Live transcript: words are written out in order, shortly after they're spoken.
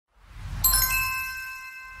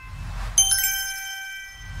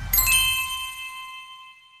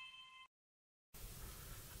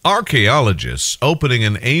Archaeologists opening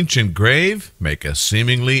an ancient grave make a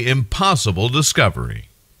seemingly impossible discovery.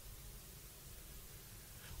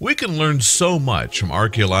 We can learn so much from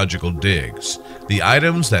archaeological digs. The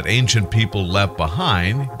items that ancient people left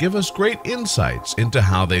behind give us great insights into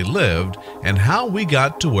how they lived and how we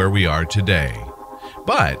got to where we are today.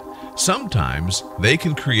 But sometimes they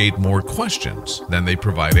can create more questions than they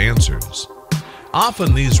provide answers.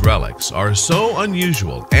 Often these relics are so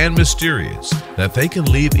unusual and mysterious that they can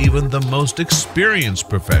leave even the most experienced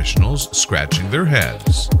professionals scratching their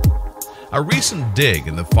heads. A recent dig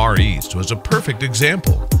in the Far East was a perfect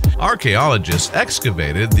example. Archaeologists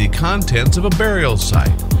excavated the contents of a burial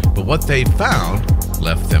site, but what they found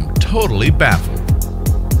left them totally baffled.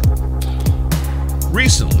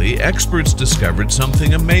 Recently, experts discovered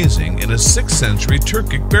something amazing in a 6th century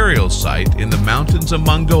Turkic burial site in the mountains of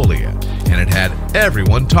Mongolia, and it had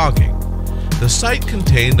everyone talking. The site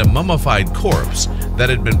contained a mummified corpse that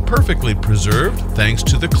had been perfectly preserved thanks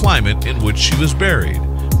to the climate in which she was buried,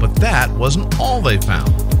 but that wasn't all they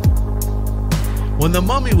found. When the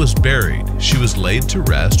mummy was buried, she was laid to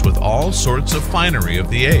rest with all sorts of finery of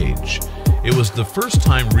the age. It was the first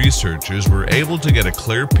time researchers were able to get a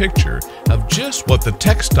clear picture of just what the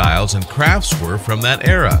textiles and crafts were from that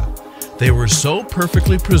era. They were so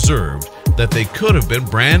perfectly preserved that they could have been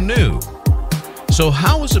brand new. So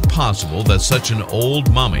how is it possible that such an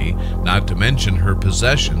old mummy, not to mention her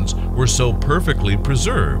possessions, were so perfectly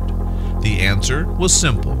preserved? The answer was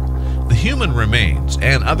simple. The human remains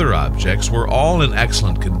and other objects were all in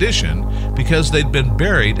excellent condition because they'd been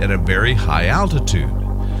buried at a very high altitude.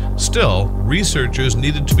 Still, researchers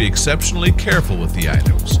needed to be exceptionally careful with the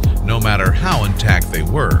items, no matter how intact they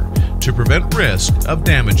were, to prevent risk of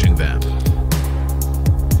damaging them.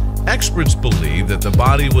 Experts believe that the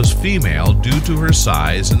body was female due to her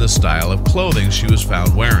size and the style of clothing she was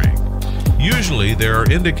found wearing. Usually, there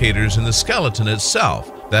are indicators in the skeleton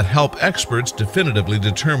itself that help experts definitively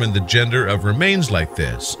determine the gender of remains like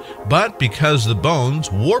this, but because the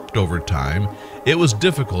bones warped over time, it was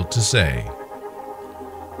difficult to say.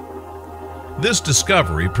 This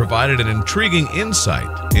discovery provided an intriguing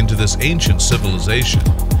insight into this ancient civilization.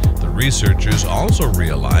 The researchers also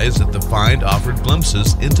realized that the find offered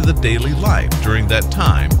glimpses into the daily life during that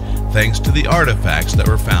time, thanks to the artifacts that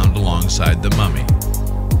were found alongside the mummy.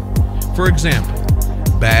 For example,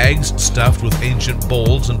 bags stuffed with ancient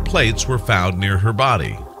bowls and plates were found near her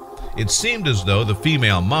body. It seemed as though the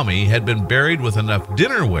female mummy had been buried with enough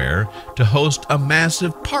dinnerware to host a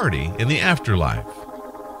massive party in the afterlife.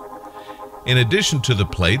 In addition to the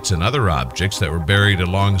plates and other objects that were buried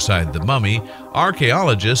alongside the mummy,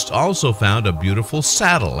 archaeologists also found a beautiful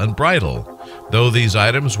saddle and bridle. Though these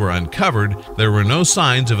items were uncovered, there were no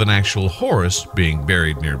signs of an actual horse being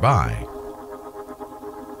buried nearby.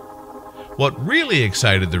 What really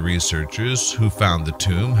excited the researchers who found the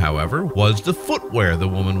tomb, however, was the footwear the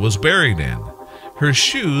woman was buried in. Her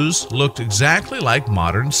shoes looked exactly like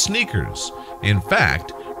modern sneakers. In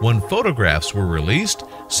fact, when photographs were released,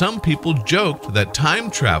 some people joked that time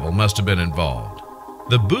travel must have been involved.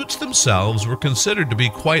 The boots themselves were considered to be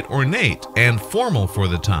quite ornate and formal for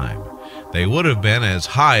the time. They would have been as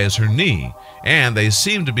high as her knee, and they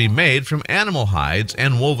seemed to be made from animal hides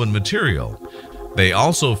and woven material. They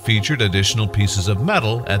also featured additional pieces of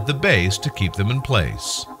metal at the base to keep them in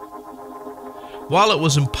place. While it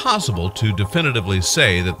was impossible to definitively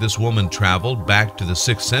say that this woman traveled back to the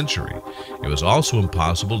 6th century, it was also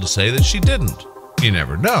impossible to say that she didn't. You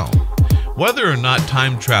never know. Whether or not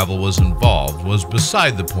time travel was involved was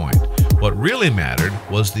beside the point. What really mattered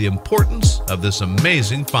was the importance of this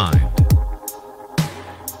amazing find.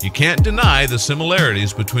 You can't deny the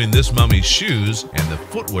similarities between this mummy's shoes and the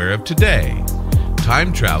footwear of today.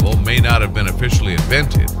 Time travel may not have been officially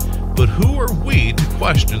invented, but who are we to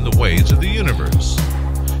question the ways of the universe?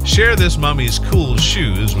 Share this mummy's cool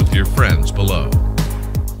shoes with your friends below.